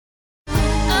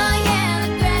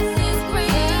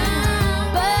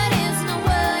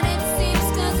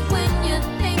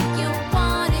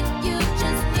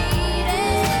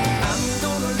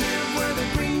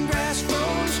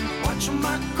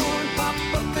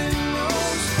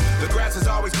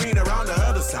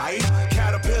sight.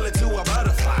 Caterpillar to a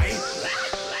butterfly.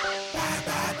 Bye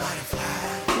bye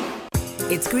butterfly.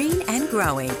 It's Green and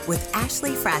Growing with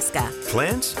Ashley Frasca.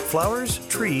 Plants, flowers,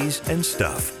 trees, and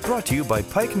stuff. Brought to you by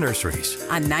Pike Nurseries.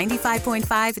 On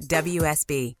 95.5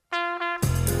 WSB.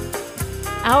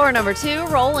 Hour number 2,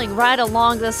 rolling right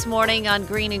along this morning on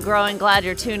Green and Growing. Glad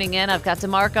you're tuning in. I've got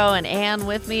DeMarco and Ann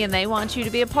with me, and they want you to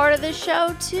be a part of this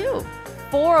show, too.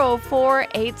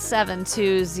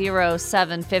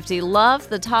 404-872-0750. Love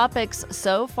the topics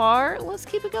so far. Let's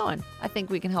keep it going. I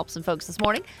think we can help some folks this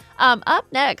morning. Up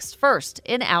next, first,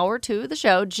 in hour 2 of the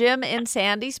show, Jim in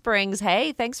Sandy Springs.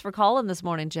 Hey, thanks for calling this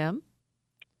morning, Jim.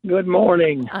 Good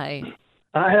morning. Hi.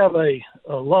 I have a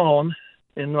lawn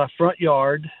in my front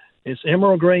yard. It's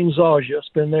emerald green zoysia. It's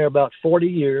been there about 40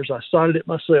 years. I started it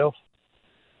myself,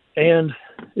 and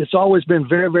it's always been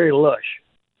very, very lush,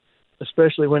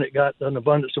 especially when it got an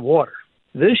abundance of water.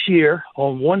 This year,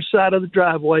 on one side of the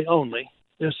driveway only,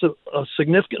 there's a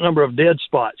significant number of dead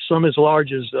spots, some as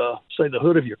large as, say, the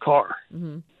hood of your car.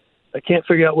 Mm-hmm. I can't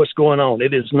figure out what's going on.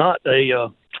 It is not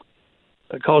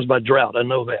caused by drought. I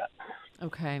know that.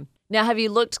 Okay. Now, have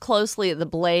you looked closely at the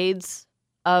blades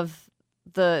of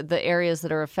the areas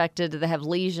that are affected? Do they have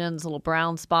lesions, little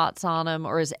brown spots on them,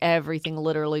 or is everything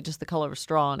literally just the color of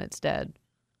straw and it's dead?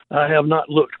 I have not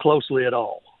looked closely at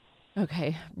all.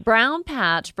 Okay. Brown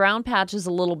patch is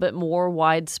a little bit more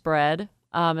widespread,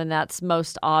 and that's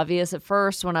most obvious. At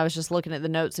first, when I was just looking at the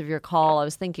notes of your call, I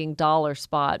was thinking dollar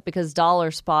spot, because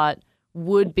dollar spot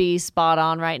would be spot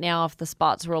on right now if the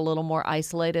spots were a little more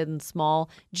isolated and small,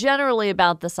 generally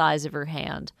about the size of your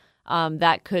hand.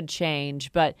 That could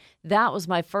change, but that was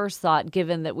my first thought,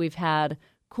 given that we've had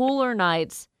cooler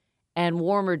nights and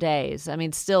warmer days. I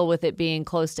mean, still with it being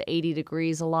close to 80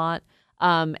 degrees a lot.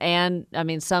 And, I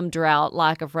mean, some drought,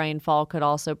 lack of rainfall could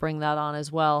also bring that on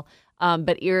as well.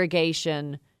 But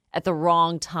irrigation at the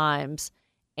wrong times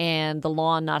and the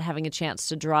lawn not having a chance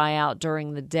to dry out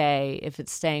during the day, if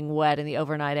it's staying wet in the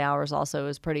overnight hours, also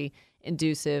is pretty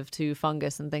inducive to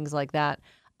fungus and things like that.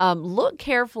 Look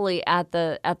carefully at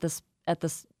the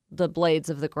blades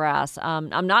of the grass.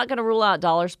 I'm not going to rule out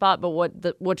dollar spot, but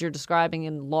what you're describing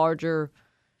in larger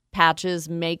patches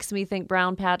makes me think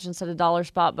brown patch instead of dollar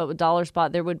spot. But with dollar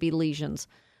spot, there would be lesions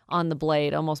on the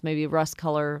blade, almost maybe rust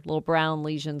color, little brown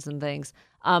lesions and things.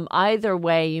 Either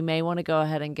way, you may want to go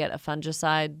ahead and get a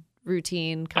fungicide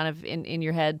routine kind of in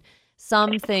your head.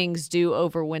 Some things do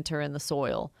overwinter in the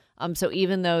soil. So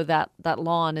even though that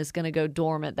lawn is going to go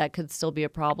dormant, that could still be a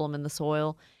problem in the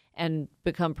soil and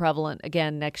become prevalent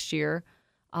again next year.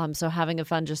 So having a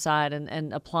fungicide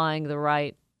and applying the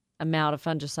right amount of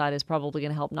fungicide is probably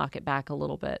going to help knock it back a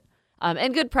little bit.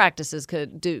 And good practices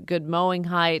could do good mowing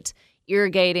height,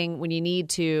 irrigating when you need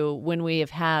to, when we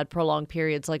have had prolonged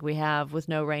periods like we have with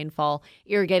no rainfall,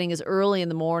 irrigating as early in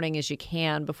the morning as you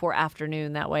can before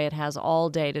afternoon. That way it has all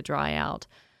day to dry out.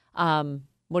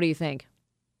 What do you think?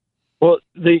 Well,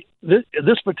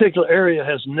 this particular area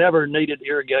has never needed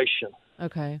irrigation.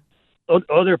 Okay.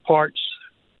 Other parts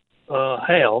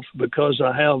have, because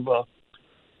I have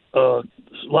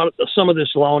some of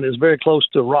this lawn is very close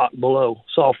to rock below,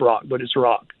 soft rock, but it's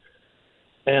rock,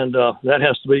 and that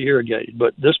has to be irrigated.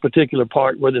 But this particular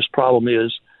part where this problem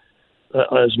is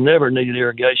has never needed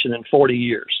irrigation in 40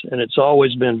 years, and it's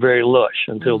always been very lush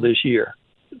until this year.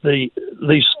 These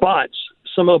spots,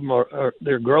 some of them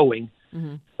they're growing.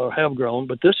 Mm-hmm. Or have grown,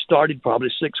 but this started probably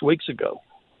 6 weeks ago.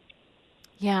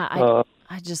 Yeah, I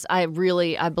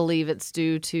believe it's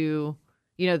due to,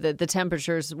 the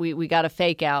temperatures. We got a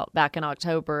fake out back in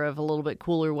October of a little bit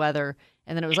cooler weather,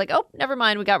 and then it was like, oh, never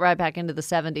mind, we got right back into the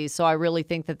 70s. So I really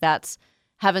think that that's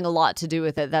having a lot to do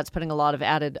with it. That's putting a lot of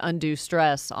added undue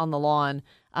stress on the lawn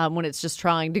when it's just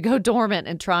trying to go dormant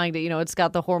and trying to, it's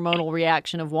got the hormonal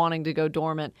reaction of wanting to go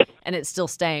dormant and it's still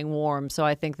staying warm. So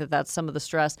I think that that's some of the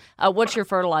stress. What's your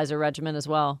fertilizer regimen as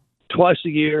well? Twice a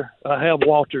year. I have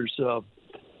Walter's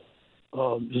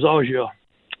zoysia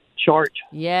chart.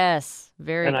 Yes,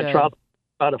 very good. And I try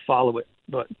to follow it,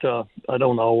 but I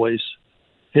don't always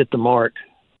hit the mark.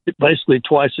 Basically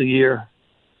twice a year,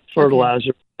 fertilizer.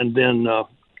 Okay. And then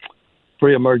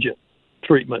pre-emergent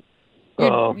treatment.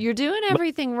 You're doing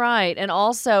everything right. And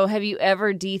also, have you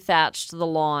ever dethatched the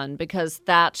lawn? Because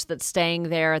thatch that's staying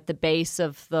there at the base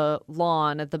of the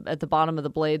lawn, at the bottom of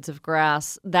the blades of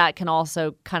grass, that can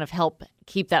also kind of help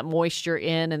keep that moisture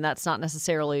in, and that's not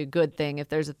necessarily a good thing if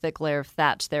there's a thick layer of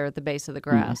thatch there at the base of the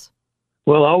grass.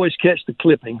 Well, I always catch the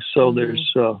clippings, so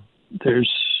there's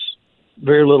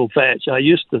very little thatch. I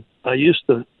used to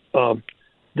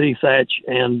dethatch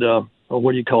and or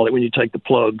what do you call it when you take the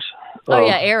plugs?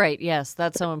 Aerate. Yes,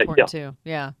 that's so important too.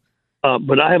 Yeah.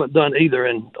 but I haven't done either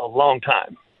in a long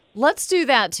time. Let's do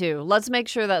that too. Let's make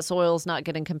sure that soil's not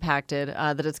getting compacted,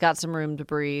 that it's got some room to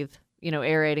breathe,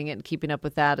 aerating it and keeping up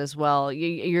with that as well.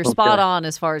 You're spot on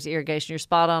as far as irrigation. You're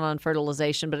spot on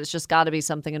fertilization, but it's just got to be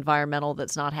something environmental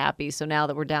that's not happy. So now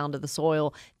that we're down to the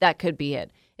soil, that could be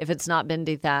it. If it's not been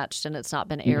dethatched and it's not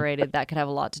been aerated, that could have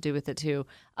a lot to do with it too.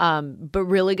 But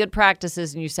really good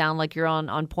practices, and you sound like you're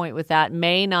on point with that,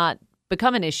 may not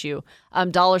become an issue.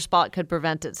 Dollar spot could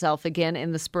prevent itself again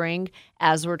in the spring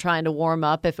as we're trying to warm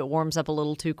up. If it warms up a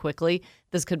little too quickly,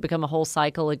 this could become a whole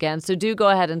cycle again. So do go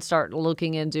ahead and start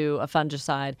looking into a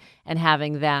fungicide and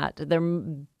having that. They're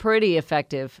pretty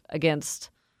effective against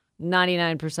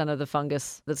 99% of the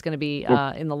fungus that's going to be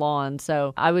in the lawn.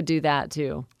 So I would do that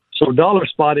too. So dollar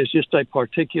spot is just a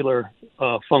particular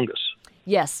fungus.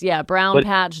 Yes, yeah. Brown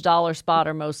patch, dollar spot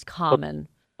are most common.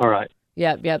 All right.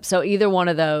 Yep. So either one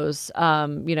of those,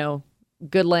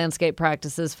 good landscape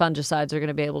practices, fungicides are going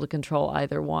to be able to control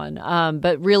either one.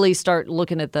 But really start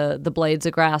looking at the blades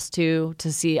of grass too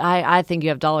to see. I think you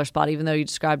have dollar spot, even though you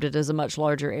described it as a much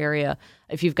larger area.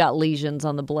 If you've got lesions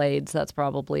on the blades, that's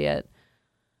probably it.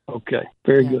 Okay.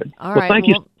 Very good. All right. Thank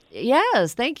you.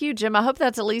 Yes, thank you, Jim. I hope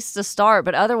that's at least a start.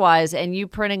 But otherwise, and you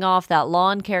printing off that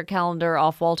lawn care calendar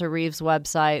off Walter Reeves'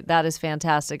 website, that is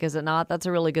fantastic, is it not? That's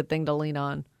a really good thing to lean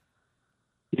on.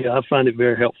 Yeah, I find it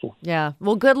very helpful. Yeah.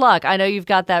 Well, good luck. I know you've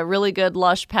got that really good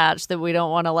lush patch that we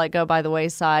don't want to let go by the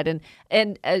wayside. And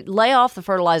lay off the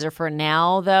fertilizer for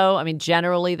now, though. I mean,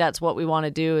 generally, that's what we want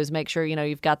to do is make sure,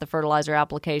 you've got the fertilizer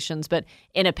applications. But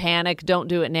in a panic, don't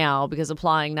do it now because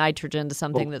applying nitrogen to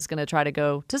something that's going to try to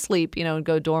go to sleep, and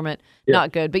go dormant,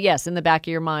 not good. But yes, in the back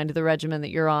of your mind, the regimen that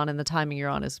you're on and the timing you're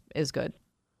on is good.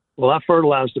 Well, I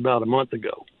fertilized about a month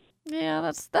ago. Yeah,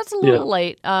 that's a little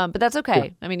late, but that's okay. Yeah.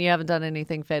 I mean, you haven't done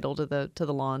anything fatal to the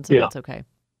lawn, so that's okay.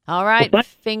 All right, well,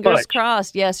 fingers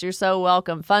crossed. Yes, you're so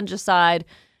welcome. Fungicide,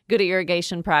 good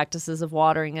irrigation practices of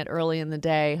watering it early in the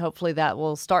day. Hopefully that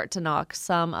will start to knock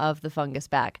some of the fungus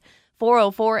back.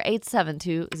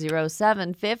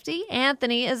 404-872-0750.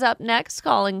 Anthony is up next,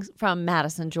 calling from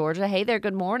Madison, Georgia. Hey there,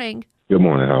 good morning. Good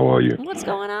morning, how are you? What's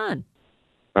going on?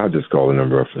 I just calling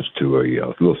in reference to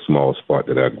a little small spot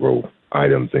that I grow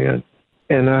items in,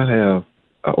 and I have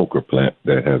an okra plant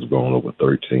that has grown over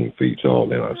 13 feet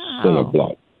tall in a center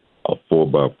block, a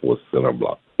 4x4 center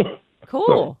block.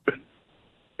 Cool.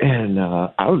 And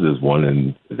I was just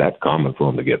wondering, is that common for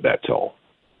them to get that tall?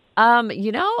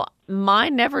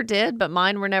 Mine never did, but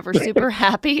mine were never super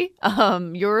happy.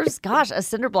 Yours, gosh, a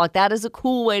cinder block, that is a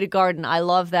cool way to garden. I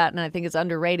love that, and I think it's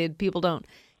underrated. People don't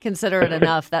consider it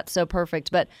enough. That's so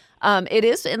perfect. But it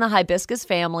is in the hibiscus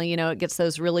family. It gets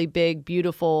those really big,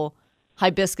 beautiful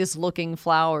hibiscus-looking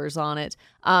flowers on it.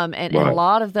 And a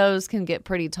lot of those can get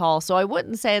pretty tall. So I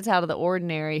wouldn't say it's out of the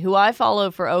ordinary. Who I follow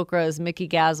for okra is Mickey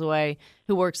Gazaway,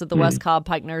 who works at the West Cobb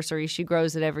Pike Nursery. She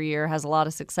grows it every year, has a lot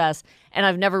of success. And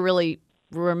I've never really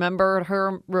remembered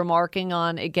her remarking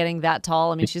on it getting that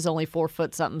tall. I mean, she's only 4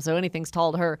 foot something, so anything's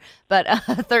tall to her. But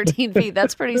 13 feet,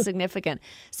 that's pretty significant.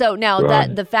 So now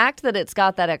that the fact that it's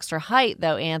got that extra height,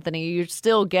 though, Anthony, you're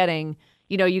still getting,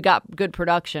 you got good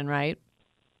production, right?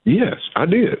 Yes, I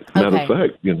did. Matter of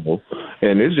fact,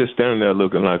 and it's just standing there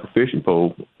looking like a fishing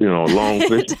pole, a long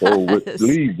fishing pole with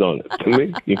leaves on it to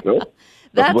me,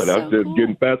 That's but so I'm just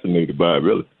getting fascinated by it,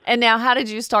 really. And now, how did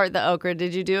you start the okra?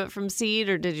 Did you do it from seed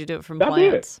or did you do it from I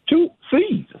plants? did. 2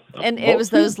 seeds. And it was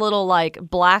those little,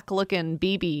 black-looking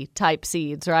BB-type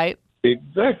seeds, right?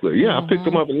 Exactly. Yeah, I picked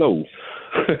them up in those.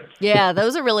 Yeah,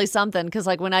 those are really something because,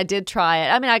 when I did try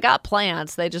it, I mean, I got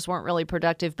plants. They just weren't really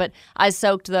productive. But I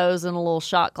soaked those in a little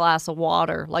shot glass of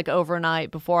water,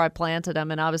 overnight before I planted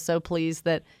them. And I was so pleased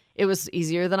that it was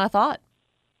easier than I thought.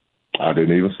 I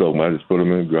didn't even soak them. I just put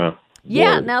them in the ground.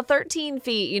 Yeah, now 13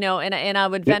 feet, and I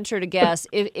would venture to guess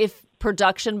if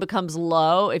production becomes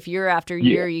low, if year after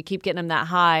year you keep getting them that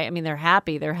high, I mean, they're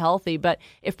happy, they're healthy, but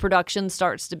if production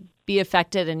starts to be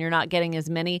affected and you're not getting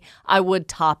as many, I would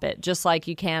top it, just like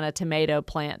you can a tomato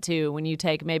plant too. When you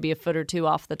take maybe a foot or two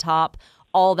off the top,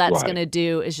 all that's going to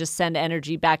do is just send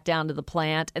energy back down to the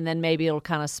plant, and then maybe it'll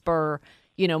kind of spur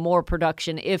more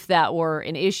production if that were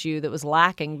an issue that was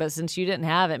lacking. But since you didn't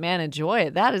have it, man, enjoy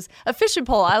it. That is a fishing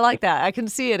pole. I like that. I can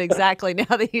see it exactly now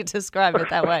that you describe it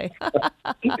that way.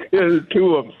 There's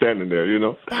 2 of them standing there,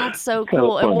 That's so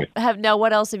cool. And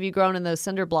what else have you grown in those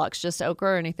cinder blocks? Just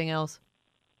okra or anything else?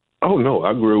 Oh, no.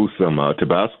 I grew some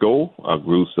Tabasco. I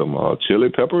grew some chili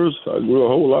peppers. I grew a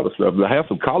whole lot of stuff. I have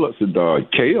some collards and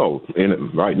kale in it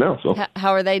right now. So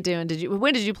how are they doing?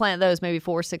 When did you plant those? Maybe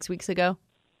 4 or 6 weeks ago?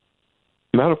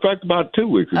 Matter of fact, about 2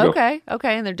 weeks ago. Okay,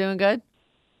 and they're doing good?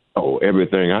 Oh,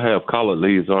 everything. I have collard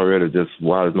leaves already, just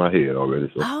wide as my head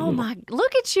already. So, Oh my!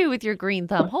 Look at you with your green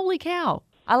thumb. Holy cow!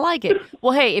 I like it.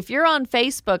 Well, hey, if you're on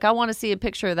Facebook, I want to see a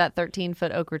picture of that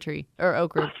 13-foot okra tree or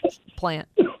okra plant.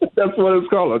 That's what it's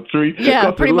called, a tree. Yeah, That's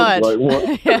what pretty it much.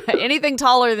 looks like one. Anything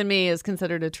taller than me is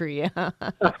considered a tree.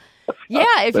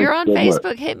 Yeah, if you're on Thanks so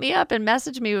Facebook, hit me up and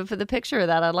message me for the picture of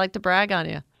that. I'd like to brag on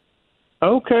you.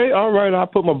 Okay, all right. I'll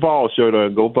put my ball shirt on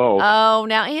and go ball. Oh,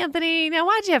 now, Anthony,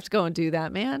 why'd you have to go and do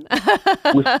that, man?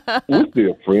 We're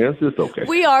still friends. It's okay.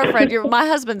 We are friends. My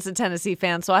husband's a Tennessee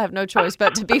fan, so I have no choice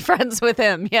but to be friends with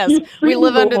him. Yes, we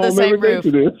live under the same roof.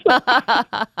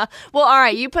 Well, all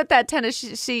right, you put that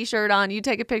Tennessee shirt on. You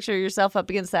take a picture of yourself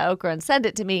up against that okra and send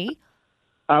it to me.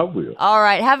 I will. All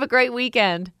right, have a great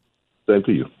weekend. Same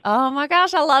to you. Oh my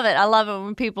gosh, I love it. I love it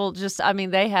when people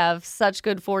they have such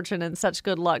good fortune and such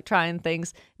good luck trying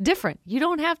things different. You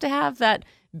don't have to have that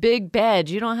big bed.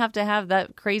 You don't have to have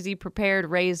that crazy prepared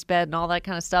raised bed and all that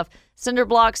kind of stuff. Cinder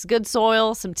blocks, good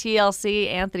soil, some TLC.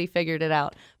 Anthony figured it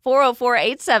out.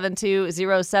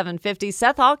 404-872-0750.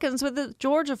 Seth Hawkins with the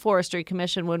Georgia Forestry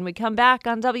Commission when we come back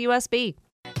on WSB.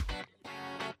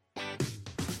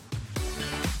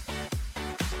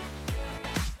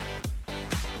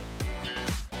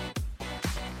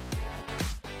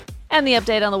 And the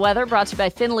update on the weather brought to you by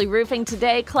Finley Roofing.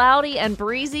 Today, cloudy and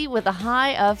breezy with a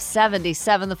high of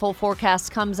 77. The full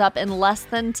forecast comes up in less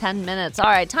than 10 minutes. All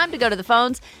right, time to go to the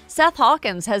phones. Seth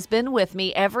Hawkins has been with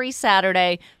me every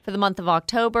Saturday for the month of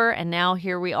October, and now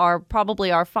here we are, probably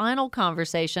our final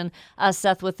conversation.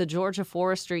 Seth with the Georgia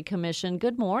Forestry Commission.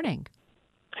 Good morning.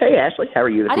 Hey, Ashley. How are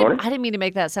you this morning? I didn't mean to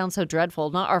make that sound so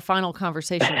dreadful. Not our final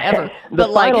conversation ever. The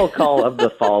final call of the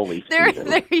fall leaf season.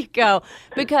 There you go.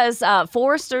 Because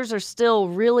foresters are still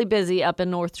really busy up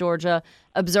in North Georgia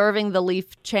observing the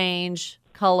leaf change,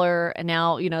 color, and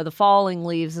now, the falling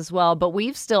leaves as well. But we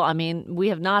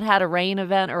have not had a rain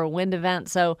event or a wind event.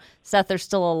 So, Seth, there's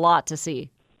still a lot to see.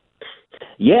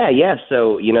 Yeah.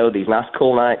 So, these nice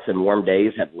cool nights and warm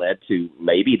days have led to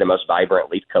maybe the most vibrant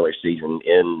leaf color season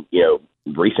in,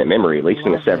 recent memory, at least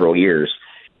in the several years.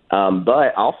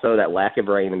 But also that lack of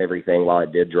rain and everything, while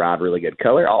it did drive really good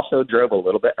color, also drove a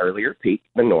little bit earlier peak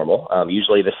than normal.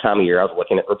 Usually this time of year, I was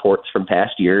looking at reports from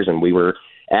past years, and we were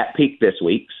at peak this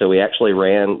week. So we actually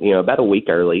ran, about a week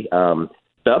early. So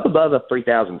up above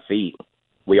 3,000 feet,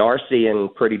 we are seeing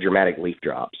pretty dramatic leaf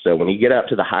drops. So when you get up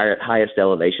to the highest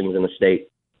elevations in the state,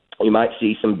 you might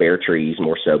see some bare trees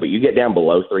more so, but you get down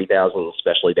below 3,000,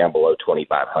 especially down below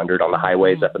 2,500 on the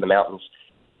highways up in the mountains,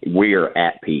 we are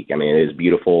at peak. I mean, it is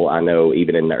beautiful. I know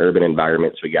even in the urban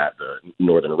environments, we got the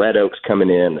northern red oaks coming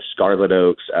in, the scarlet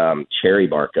oaks, cherry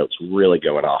bark oaks really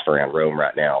going off around Rome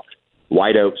right now.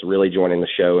 White oaks really joining the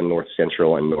show in north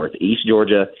central and northeast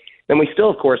Georgia. Then we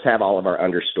still, of course, have all of our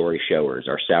understory showers,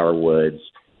 our sourwoods,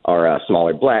 our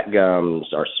smaller black gums,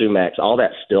 our sumacs, all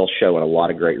that still showing a lot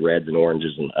of great reds and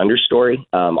oranges in understory.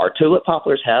 Our tulip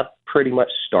poplars have pretty much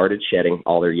started shedding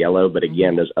all their yellow, but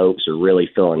again, those oaks are really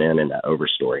filling in that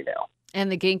overstory now.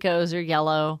 And the ginkgos are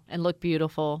yellow and look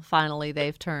beautiful. Finally,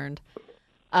 they've turned.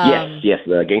 Yes,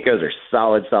 the ginkgos are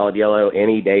solid yellow.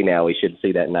 Any day now, we should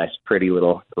see that nice, pretty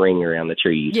little ring around the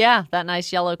trees. Yeah, that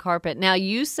nice yellow carpet. Now,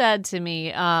 you said to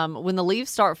me, when the leaves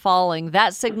start falling,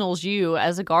 that signals you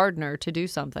as a gardener to do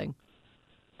something.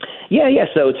 Yeah.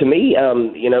 So to me,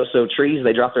 so trees,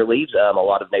 they drop their leaves. A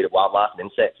lot of native wildlife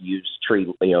and insects use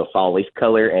fall leaf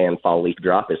color and fall leaf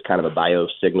drop as kind of a bio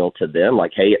signal to them,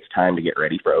 like, hey, it's time to get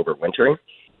ready for overwintering.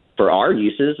 For our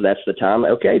uses, that's the time,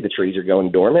 okay, the trees are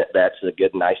going dormant. That's a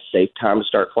good, nice, safe time to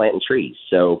start planting trees.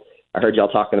 So I heard y'all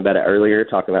talking about it earlier,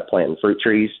 talking about planting fruit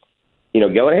trees.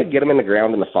 Go ahead, get them in the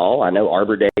ground in the fall. I know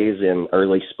Arbor Days in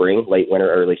early spring, late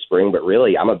winter, early spring, but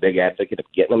really I'm a big advocate of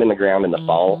getting them in the ground in the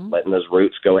fall, letting those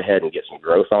roots go ahead and get some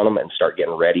growth on them and start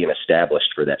getting ready and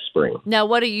established for that spring. Now,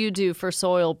 what do you do for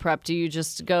soil prep? Do you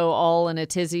just go all in a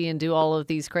tizzy and do all of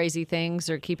these crazy things,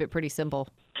 or keep it pretty simple?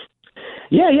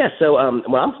 Yeah. So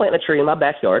when I'm planting a tree in my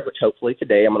backyard, which hopefully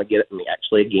today I'm going to get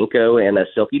actually a ginkgo and a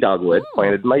silky dogwood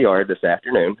planted in my yard this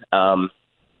afternoon.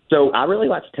 So I really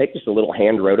like to take just a little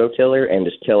hand rototiller and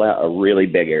just till out a really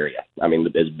big area. I mean,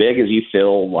 as big as you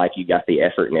feel like you got the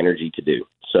effort and energy to do.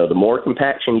 So the more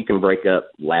compaction you can break up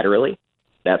laterally,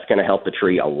 that's going to help the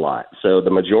tree a lot. So the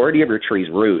majority of your tree's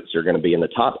roots are going to be in the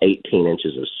top 18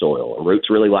 inches of soil. And roots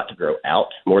really like to grow out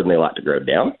more than they like to grow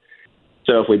down.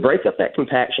 So if we break up that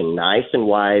compaction nice and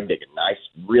wide, dig a nice,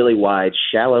 really wide,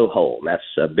 shallow hole, and that's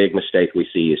a big mistake we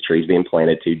see is trees being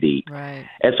planted too deep. Right.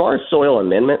 As far as soil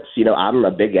amendments, I'm a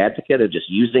big advocate of just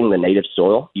using the native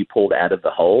soil you pulled out of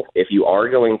the hole. If you are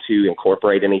going to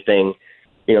incorporate anything,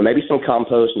 maybe some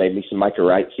compost, maybe some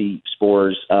mycorrhizae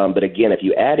spores. But again, if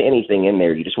you add anything in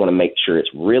there, you just want to make sure it's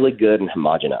really good and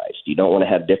homogenized. You don't want to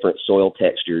have different soil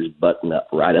textures button up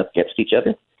right up against each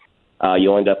other.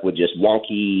 You'll end up with just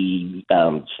wonky,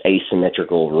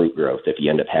 asymmetrical root growth if you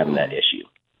end up having that issue.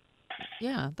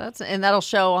 Yeah, and that'll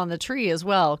show on the tree as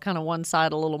well, kind of one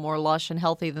side a little more lush and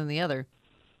healthy than the other.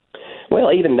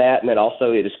 Well, even that, and then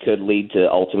also it just could lead to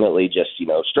ultimately just,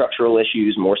 structural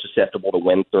issues, more susceptible to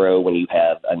wind throw when you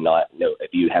have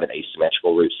if you have an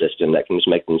asymmetrical root system. That can just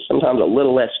make them sometimes a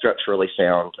little less structurally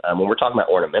sound. When we're talking about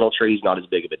ornamental trees, not as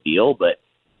big of a deal, but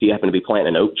if you happen to be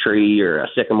planting an oak tree or a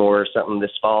sycamore or something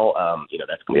this fall,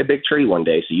 that's going to be a big tree one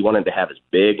day. So you want it to have as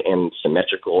big and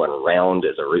symmetrical and round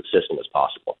as a root system as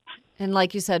possible. And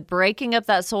like you said, breaking up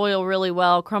that soil really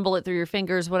well, crumble it through your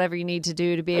fingers, whatever you need to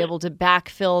do to be able to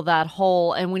backfill that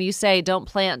hole. And when you say don't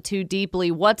plant too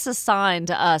deeply, what's a sign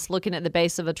to us looking at the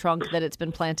base of a trunk that it's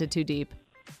been planted too deep?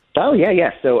 Oh, yeah.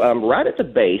 So right at the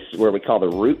base where we call the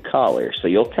root collar, so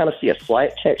you'll kind of see a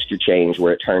slight texture change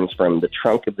where it turns from the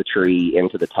trunk of the tree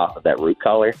into the top of that root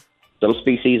collar. Some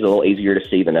species are a little easier to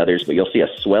see than others, but you'll see a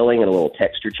swelling and a little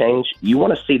texture change. You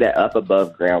want to see that up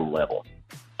above ground level.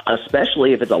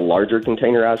 Especially if it's a larger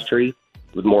containerized tree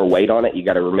with more weight on it. You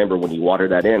got to remember when you water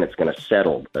that in, it's going to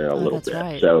settle a little bit.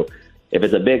 Right. So if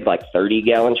it's a big,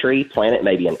 30-gallon tree, plant it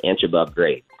maybe an inch above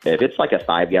grade. If it's like a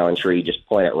 5-gallon tree, just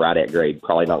plant it right at grade.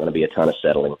 Probably not going to be a ton of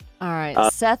settling. All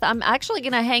right. Seth, I'm actually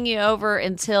going to hang you over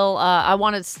until I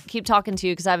want to keep talking to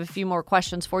you because I have a few more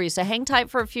questions for you. So hang tight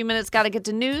for a few minutes. Got to get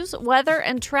to news, weather,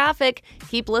 and traffic.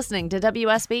 Keep listening to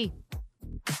WSB.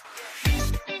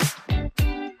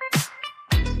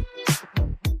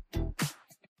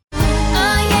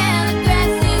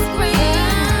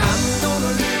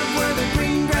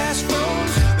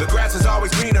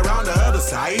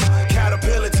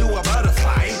 Caterpillar to a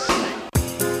butterfly.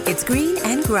 It's Green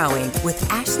and Growing with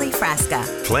Ashley Frasca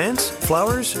Plants,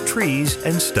 flowers, trees,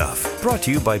 and stuff. Brought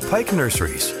to you by Pike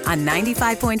Nurseries. on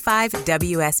 95.5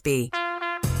 WSB.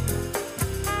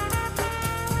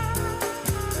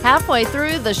 Halfway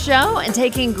through the show and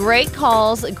taking great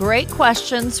calls, great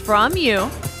questions from you.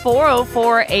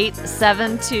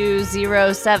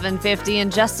 404-872-0750. In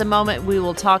just a moment, we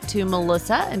will talk to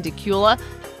Melissa and Decula.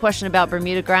 Question about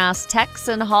Bermuda grass. Tex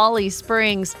and Holly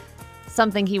Springs,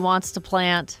 something he wants to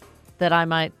plant that I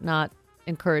might not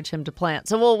encourage him to plant.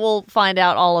 So we'll find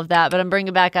out all of that. But I'm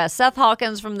bringing back Seth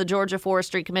Hawkins from the Georgia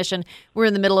Forestry Commission. We're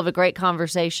in the middle of a great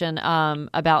conversation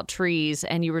about trees,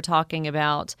 and you were talking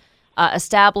about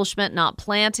establishment, not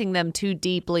planting them too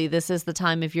deeply. This is the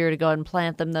time of year to go ahead and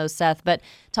plant them, though, Seth. But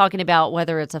talking about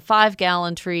whether it's a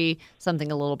 5-gallon tree,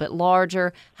 something a little bit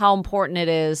larger, how important it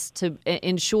is to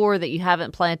ensure that you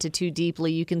haven't planted too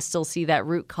deeply. You can still see that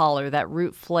root collar, that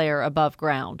root flare above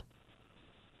ground.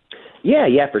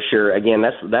 Yeah, for sure. Again,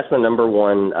 that's the number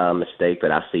one mistake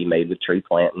that I see made with tree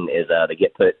planting is they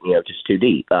get put, just too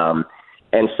deep.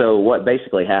 And so what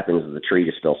basically happens is the tree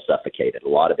just feels suffocated. A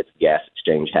lot of its gas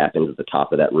exchange happens at the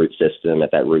top of that root system,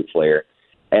 at that root flare.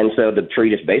 And so the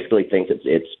tree just basically thinks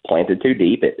it's planted too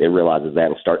deep. It realizes that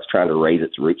and starts trying to raise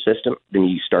its root system. Then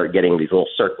you start getting these little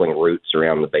circling roots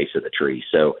around the base of the tree.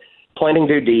 So planting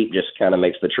too deep just kind of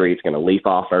makes the tree, it's going to leaf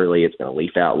off early, it's going to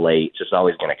leaf out late, it's just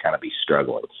always going to kind of be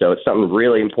struggling. So it's something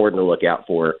really important to look out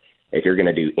for. If you're going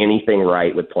to do anything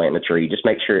right with planting a tree, just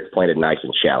make sure it's planted nice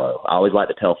and shallow. I always like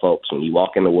to tell folks, when you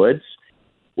walk in the woods,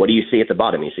 what do you see at the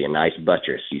bottom? You see a nice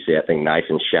buttress. You see that thing nice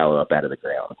and shallow up out of the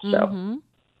ground. So. Mm-hmm.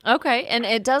 Okay, and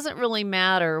it doesn't really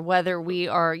matter whether we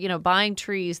are, buying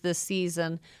trees this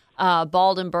season,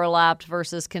 balled and burlapped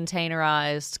versus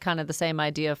containerized, kind of the same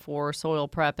idea for soil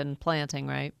prep and planting,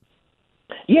 right?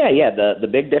 Yeah. The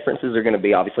big differences are going to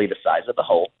be obviously the size of the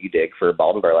hole you dig for a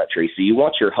balled and burlap tree. So you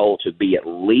want your hole to be at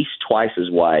least twice as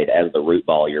wide as the root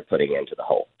ball you're putting into the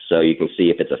hole. So you can see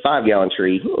if it's a 5-gallon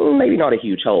tree, maybe not a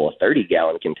huge hole. A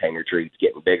 30-gallon container tree is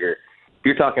getting bigger. If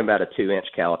you're talking about a 2-inch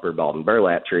caliper balled and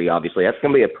burlap tree, obviously that's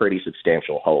going to be a pretty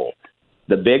substantial hole.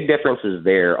 The big differences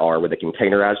there are with a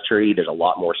containerized tree, there's a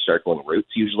lot more circling roots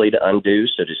usually to undo.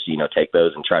 So just, take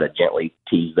those and try to gently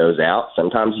tease those out.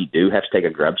 Sometimes you do have to take a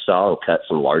grub saw and cut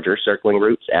some larger circling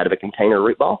roots out of a container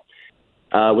root ball.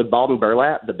 With balled and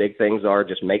burlap, the big things are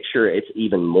just make sure it's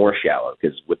even more shallow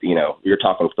because you're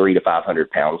talking 300 to 500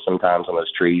 pounds sometimes on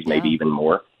those trees, maybe even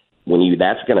more.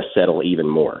 That's going to settle even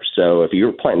more. So if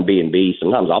you're planting B&B,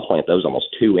 sometimes I'll plant those almost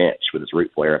 2-inch with its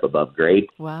root flare up above grade.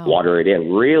 Wow. Water it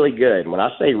in really good. When I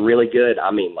say really good,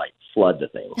 I mean like flood the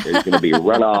thing. There's going to be a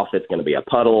runoff. It's going to be a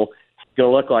puddle. It's going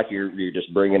to look like you're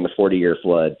just bringing the 40-year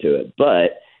flood to it.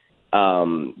 But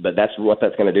But that's what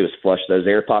that's going to do is flush those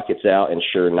air pockets out,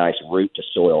 ensure nice root to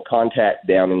soil contact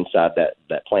down inside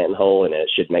that planting hole, and it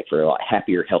should make for a lot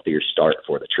happier, healthier start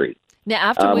for the tree. Now,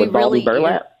 after we with Baldwin really,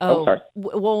 burlap, sorry.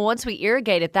 well, once we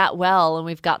irrigate it that well, and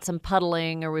we've got some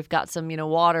puddling or we've got some,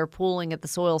 water pooling at the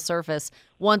soil surface,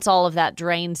 once all of that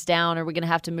drains down, are we going to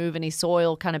have to move any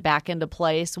soil kind of back into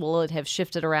place? Will it have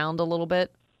shifted around a little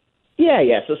bit? Yeah.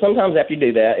 So sometimes after you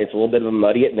do that, it's a little bit of a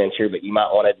muddy adventure, but you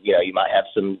might want to, you might have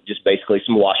some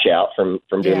washout from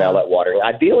doing all that watering.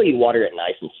 Ideally, you water it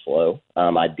nice and slow,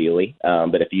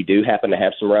 but if you do happen to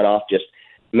have some runoff, just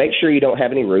make sure you don't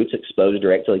have any roots exposed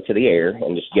directly to the air,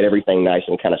 and just get everything nice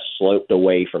and kind of sloped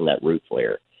away from that root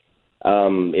flare.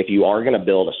 If you are going to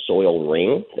build a soil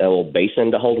ring, a little basin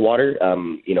to hold water,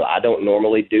 I don't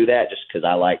normally do that just because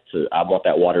I want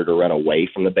that water to run away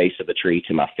from the base of the tree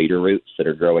to my feeder roots that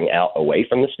are growing out away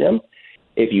from the stem.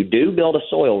 If you do build a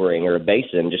soil ring or a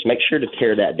basin, just make sure to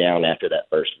tear that down after that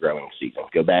first growing season.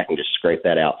 Go back and just scrape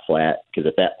that out flat, because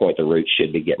at that point the roots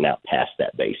should be getting out past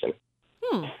that basin.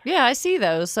 Yeah, I see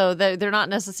those. So they're not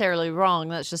necessarily wrong.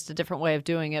 That's just a different way of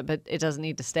doing it, but it doesn't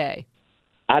need to stay.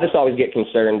 I just always get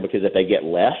concerned because if they get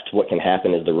left, what can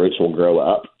happen is the roots will grow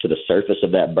up to the surface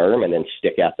of that berm and then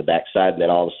stick out the backside. And then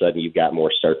all of a sudden you've got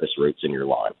more surface roots in your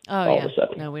lawn. All of a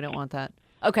sudden. No, we don't want that.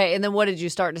 Okay, and then what did you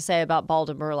start to say about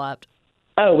Baldwin burlap?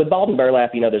 Oh, with Baldwin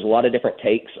burlap, there's a lot of different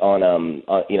takes on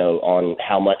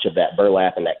how much of that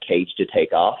burlap and that cage to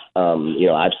take off.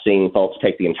 I've seen folks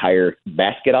take the entire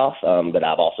basket off, but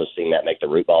I've also seen that make the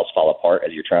root balls fall apart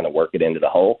as you're trying to work it into the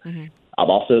hole. Mm-hmm. I've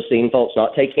also seen folks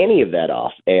not take any of that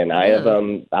off, and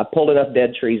I've pulled enough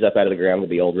dead trees up out of the ground with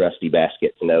the old rusty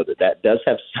basket to know that does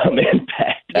have some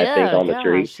impact, I think, on the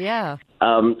tree. Yeah.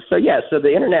 So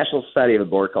the International Society of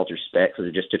Arboriculture specs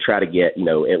is just to try to get,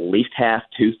 at least half,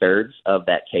 2/3 of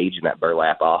that cage and that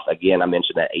burlap off. Again, I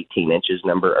mentioned that 18 inches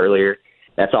number earlier.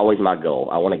 That's always my goal.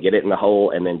 I want to get it in the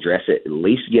hole and then dress it,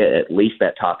 get at least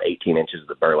that top 18 inches of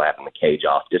the burlap and the cage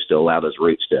off, just to allow those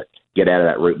roots to get out of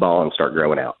that root ball and start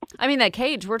growing out. I mean, that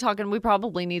cage, we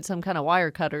probably need some kind of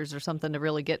wire cutters or something to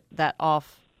really get that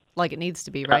off like it needs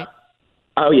to be, right?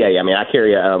 Oh, yeah. I mean, I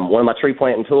carry one of my tree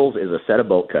planting tools is a set of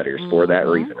bolt cutters for that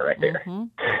reason right there.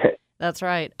 Mm-hmm. That's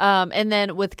right. And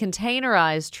then with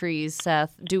containerized trees,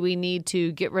 Seth, do we need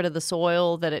to get rid of the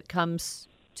soil that it comes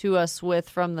to us with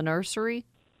from the nursery?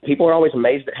 People are always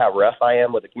amazed at how rough I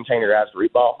am with a containerized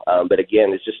root ball. But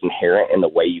again, it's just inherent in the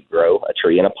way you grow a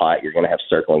tree in a pot. You're going to have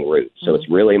circling roots. So it's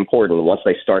really important. Once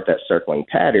they start that circling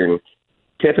pattern,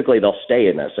 typically they'll stay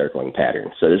in that circling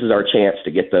pattern. So this is our chance to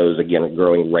get those, again,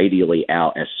 growing radially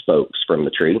out as spokes from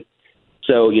the tree.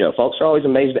 So, folks are always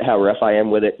amazed at how rough I am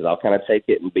with it, because I'll kind of take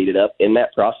it and beat it up. In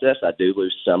that process, I do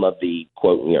lose some of the,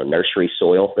 quote, nursery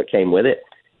soil that came with it.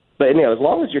 But, as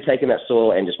long as you're taking that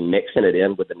soil and just mixing it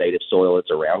in with the native soil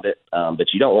that's around it, but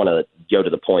you don't want to go to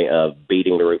the point of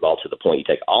beating the root ball to the point you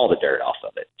take all the dirt off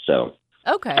of it. So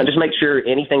and just make sure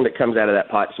anything that comes out of that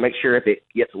pot, just make sure if it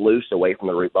gets loose away from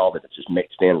the root ball that it's just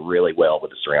mixed in really well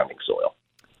with the surrounding soil.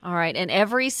 All right. And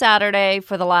every Saturday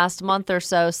for the last month or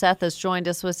so, Seth has joined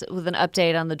us with an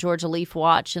update on the Georgia Leaf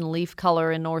Watch and leaf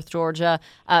color in North Georgia.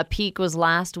 Peak was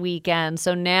last weekend.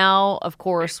 So now, of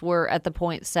course, we're at the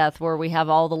point, Seth, where we have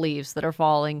all the leaves that are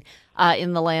falling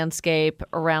in the landscape,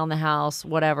 around the house,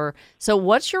 whatever. So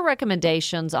what's your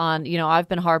recommendations on, I've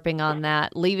been harping on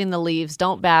that, leaving the leaves,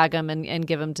 don't bag them and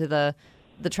give them to the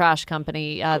trash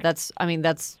company. That's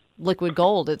liquid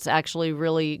gold. It's actually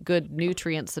really good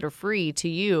nutrients that are free to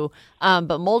you.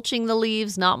 But mulching the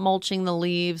leaves, not mulching the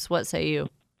leaves, what say you?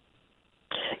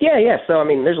 Yeah. So,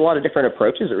 there's a lot of different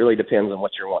approaches. It really depends on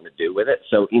what you're wanting to do with it.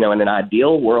 So, in an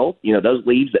ideal world, those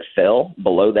leaves that fell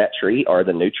below that tree are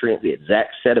the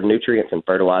exact set of nutrients and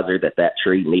fertilizer that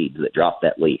tree needs that drop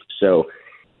that leaf. So,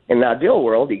 in the ideal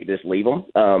world, you could just leave them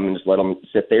and just let them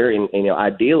sit there. And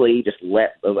ideally, just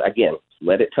let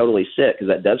it totally sit, because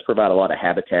that does provide a lot of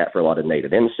habitat for a lot of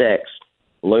native insects,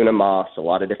 Luna moths, a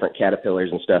lot of different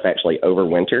caterpillars and stuff actually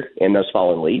overwinter in those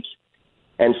fallen leaves.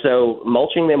 And so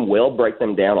mulching them will break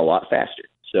them down a lot faster.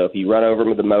 So if you run over them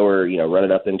with the mower, run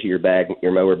it up into your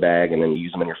mower bag, and then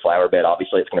use them in your flower bed,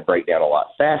 obviously it's going to break down a lot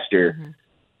faster. Mm-hmm.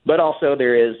 But also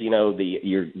there is,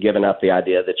 you're giving up the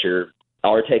idea that you're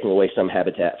taking away some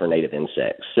habitat for native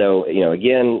insects. So,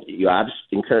 I just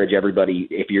encourage everybody,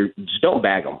 just don't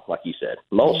bag them, like you said.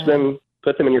 Mulch them,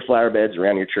 put them in your flower beds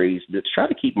around your trees. But try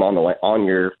to keep them on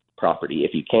your property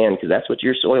if you can, because that's what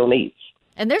your soil needs.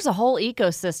 And there's a whole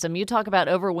ecosystem. You talk about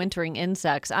overwintering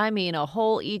insects. I mean, a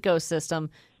whole ecosystem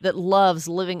that loves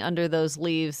living under those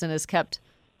leaves and is kept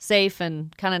safe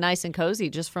and kind of nice and cozy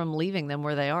just from leaving them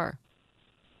where they are.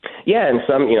 Yeah, and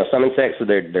some insects,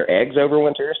 their eggs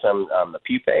overwinter. Some the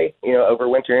pupae,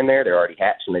 overwinter in there. They're already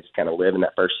hatched, and they just kind of live in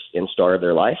that first instar of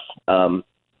their life.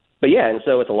 But yeah, and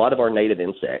so it's a lot of our native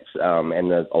insects,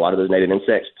 and a lot of those native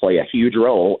insects play a huge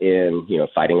role in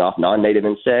fighting off non-native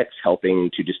insects,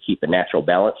 helping to just keep the natural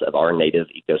balance of our native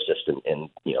ecosystem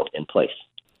in place.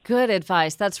 Good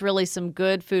advice. That's really some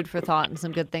good food for thought and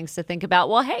some good things to think about.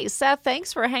 Well, hey, Seth,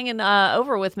 thanks for hanging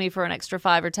over with me for an extra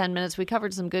 5 or 10 minutes. We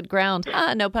covered some good ground.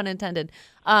 No pun intended.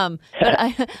 But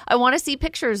I want to see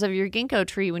pictures of your ginkgo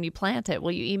tree when you plant it.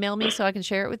 Will you email me so I can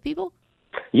share it with people?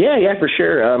 Yeah, for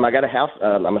sure. I got a house,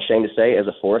 I'm ashamed to say, as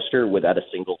a forester without a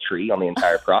single tree on the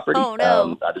entire property. Oh,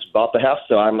 no. I just bought the house,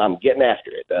 so I'm getting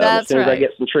after it. That's as soon right. as I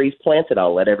get some trees planted,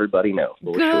 I'll let everybody know.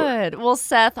 For Good. Sure. Well,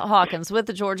 Seth Hawkins with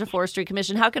the Georgia Forestry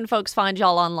Commission. How can folks find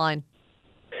y'all online?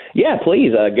 Yeah,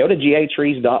 please go to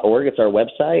gatrees.org. It's our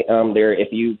website. If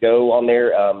you go on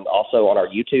there, also on our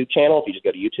YouTube channel, if you just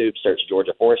go to YouTube, search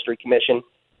Georgia Forestry Commission.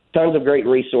 Tons of great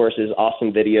resources,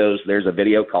 awesome videos. There's a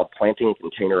video called Planting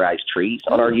Containerized Trees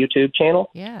on our YouTube channel.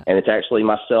 Yeah. And it's actually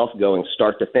myself going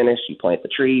start to finish. You plant the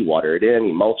tree, water it in,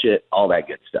 you mulch it, all that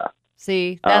good stuff.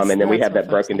 See, and then we have that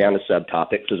broken down to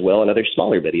subtopics as well and other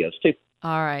smaller videos too.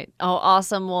 All right. Oh,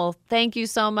 awesome. Well, thank you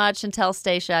so much. And tell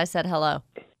Stacia I said hello.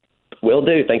 Will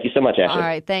do. Thank you so much, Ashley. All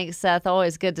right. Thanks, Seth.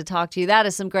 Always good to talk to you. That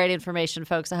is some great information,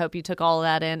 folks. I hope you took all of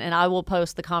that in. And I will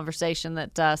post the conversation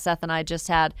that Seth and I just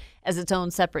had as its own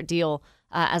separate deal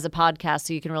as a podcast,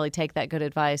 so you can really take that good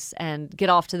advice and get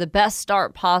off to the best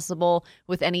start possible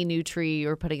with any new tree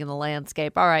you're putting in the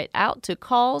landscape. All right. Out to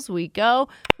calls we go.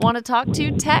 Want to talk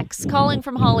to Tex calling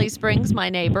from Holly Springs,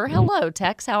 my neighbor. Hello,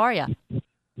 Tex. How are you?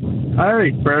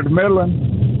 Hey, Fred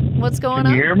Midland. What's going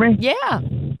on? Can you hear me? Yeah.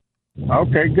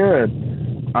 Okay, good.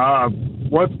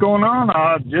 What's going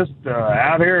on? Just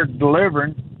out here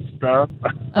delivering stuff.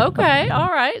 Okay, all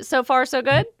right. So far, so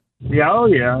good? Yeah,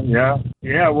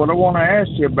 what I want to ask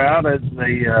you about is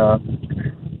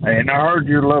and I heard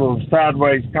your little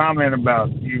sideways comment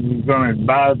about you were going to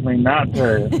advise me not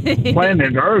to plant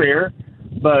it earlier,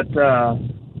 but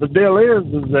the deal is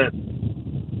that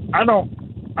I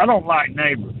don't like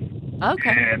neighbors.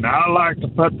 Okay. And I like to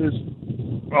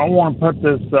I want to put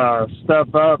this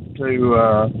stuff up to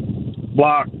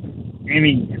block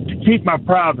to keep my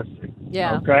privacy.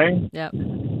 Yeah. Okay? Yep.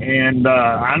 And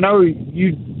I know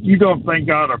you don't think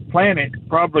I ought to plant it,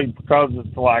 probably because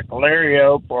it's like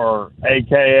lariat or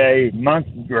AKA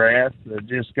monkey grass that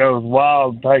just goes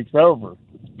wild and takes over.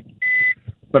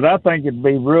 But I think it'd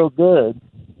be real good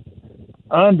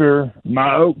under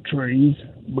my oak trees,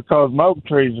 because my oak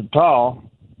trees are tall,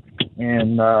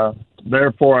 and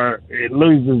therefore it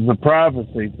loses the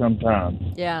privacy sometimes.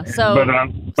 Yeah. So,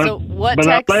 what? But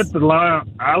Tex? I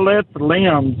let the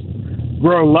limbs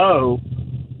grow low,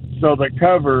 so they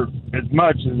cover as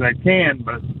much as they can.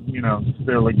 But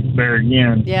still there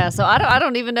again. Yeah. So I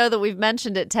don't even know that we've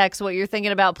mentioned it, Tex. What you're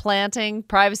thinking about planting,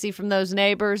 privacy from those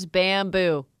neighbors,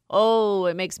 bamboo. Oh,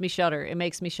 it makes me shudder.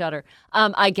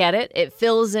 I get it. It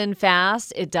fills in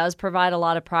fast. It does provide a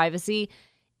lot of privacy.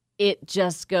 It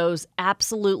just goes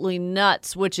absolutely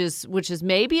nuts, which is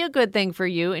maybe a good thing for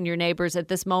you and your neighbors at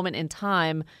this moment in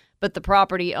time, but the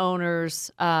property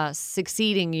owners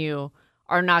succeeding you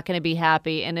are not going to be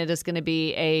happy, and it is going to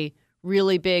be a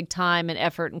really big time and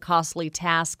effort and costly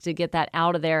task to get that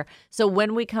out of there. So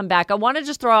when we come back, I want to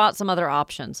just throw out some other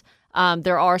options.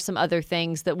 There are some other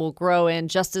things that will grow in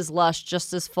just as lush,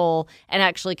 just as full, and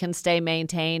actually can stay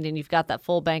maintained, and you've got that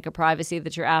full bank of privacy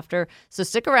that you're after. So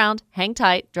stick around, hang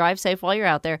tight, drive safe while you're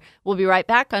out there. We'll be right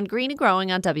back on Green and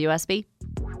Growing on WSB.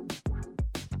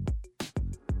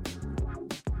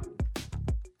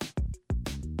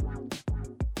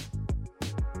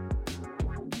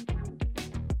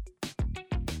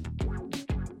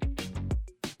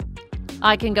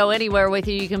 I can go anywhere with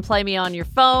you. You can play me on your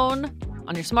phone,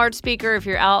 on your smart speaker, if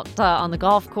you're out on the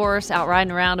golf course, out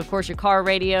riding around, of course, your car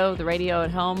radio, the radio at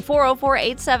home.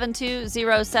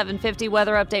 404-872-0750.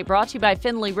 Weather update brought to you by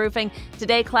Finley Roofing.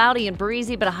 Today, cloudy and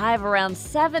breezy, but a high of around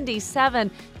 77.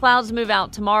 Clouds move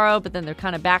out tomorrow, but then they're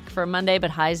kind of back for Monday,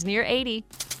 but highs near 80.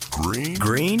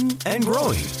 Green and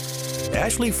Growing.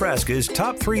 Ashley Frasca's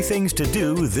top 3 things to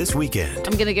do this weekend.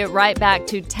 I'm going to get right back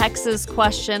to Tex's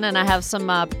question, and I have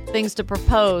some things to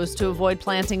propose to avoid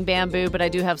planting bamboo, but I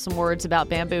do have some words about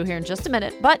bamboo here in just a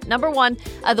minute. But number 1,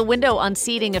 the window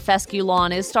unseeding a fescue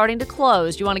lawn is starting to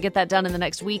close. You want to get that done in the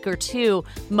next week or 2.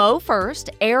 Mow first,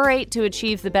 aerate to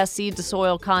achieve the best seed to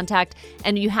soil contact,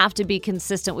 and you have to be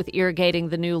consistent with irrigating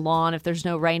the new lawn if there's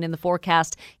no rain in the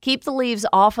forecast. Keep the leaves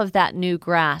off of that new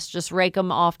grass. Just rake them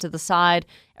off to the side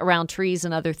around trees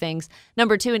and other things.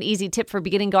 Number 2, an easy tip for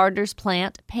beginning gardeners,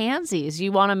 plant pansies.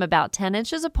 You want them about 10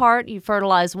 inches apart. You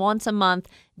fertilize once a month,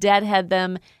 deadhead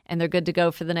them, and they're good to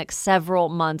go for the next several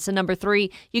months. And number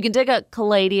 3, you can dig up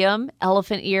caladium,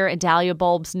 elephant ear, and dahlia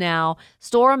bulbs now.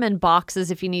 Store them in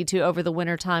boxes if you need to over the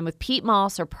wintertime with peat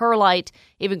moss or perlite,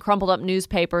 even crumpled up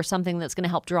newspaper, something that's going to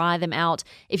help dry them out.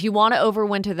 If you want to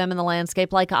overwinter them in the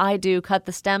landscape like I do, cut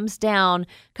the stems down,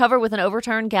 cover with an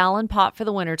overturned gallon pot for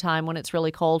the wintertime when it's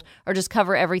really cold, or just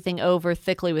cover everything over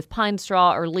thickly with pine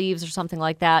straw or leaves or something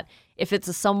like that. If it's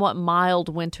a somewhat mild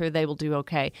winter, they will do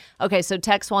okay. Okay, so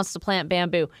Tex wants to plant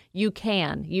bamboo. You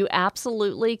can. You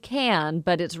absolutely can,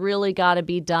 but it's really got to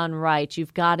be done right.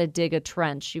 You've got to dig a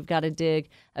trench. You've got to dig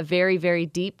a very, very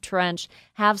deep trench.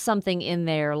 Have something in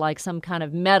there like some kind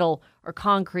of metal or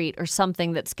concrete or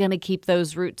something that's going to keep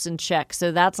those roots in check.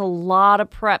 So that's a lot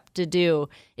of prep to do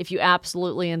if you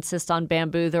absolutely insist on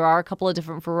bamboo. There are a couple of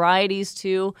different varieties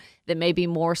too that may be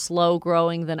more slow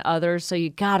growing than others. So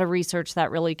you got to research that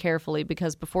really carefully,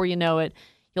 because before you know it,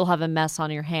 you'll have a mess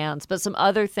on your hands. But some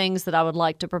other things that I would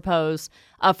like to propose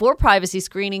for privacy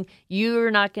screening, you're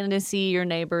not going to see your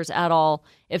neighbors at all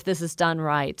if this is done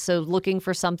right. So looking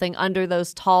for something under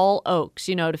those tall oaks,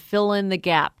 to fill in the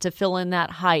gap, to fill in that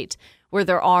height where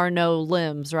there are no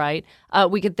limbs, right?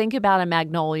 We could think about a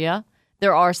magnolia.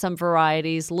 There are some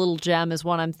varieties. Little Gem is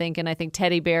one I'm thinking. I think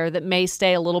Teddy Bear, that may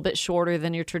stay a little bit shorter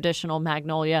than your traditional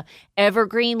magnolia.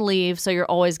 Evergreen leaves, so you're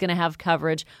always going to have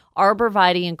coverage.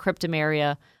 Arborvitae and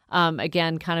Cryptomeria,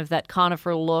 again, kind of that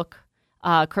conifer look.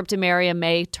 Cryptomeria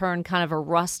may turn kind of a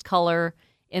rust color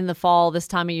in the fall. This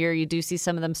time of year, you do see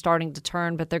some of them starting to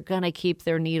turn, but they're going to keep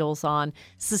their needles on.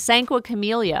 Sasanqua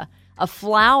Camellia, a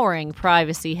flowering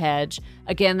privacy hedge,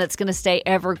 again, that's going to stay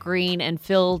evergreen and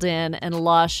filled in and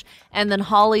lush. And then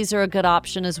hollies are a good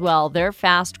option as well. They're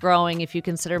fast growing if you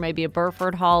consider maybe a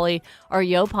Burford holly or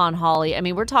Yopon holly. I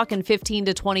mean, we're talking 15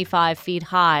 to 25 feet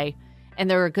high, and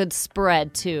they're a good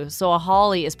spread too. So a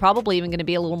holly is probably even going to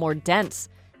be a little more dense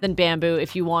than bamboo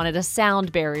if you wanted a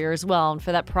sound barrier as well, and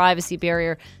for that privacy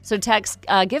barrier. So Tex,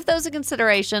 give those a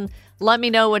consideration. Let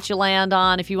me know what you land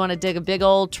on. If you want to dig a big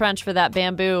old trench for that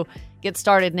bamboo, get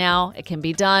started now. It can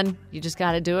be done. You just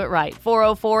got to do it right.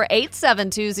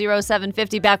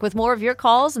 404-872-0750. Back with more of your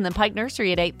calls, and then Pike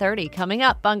Nursery at 8:30 coming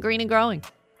up on Green and Growing.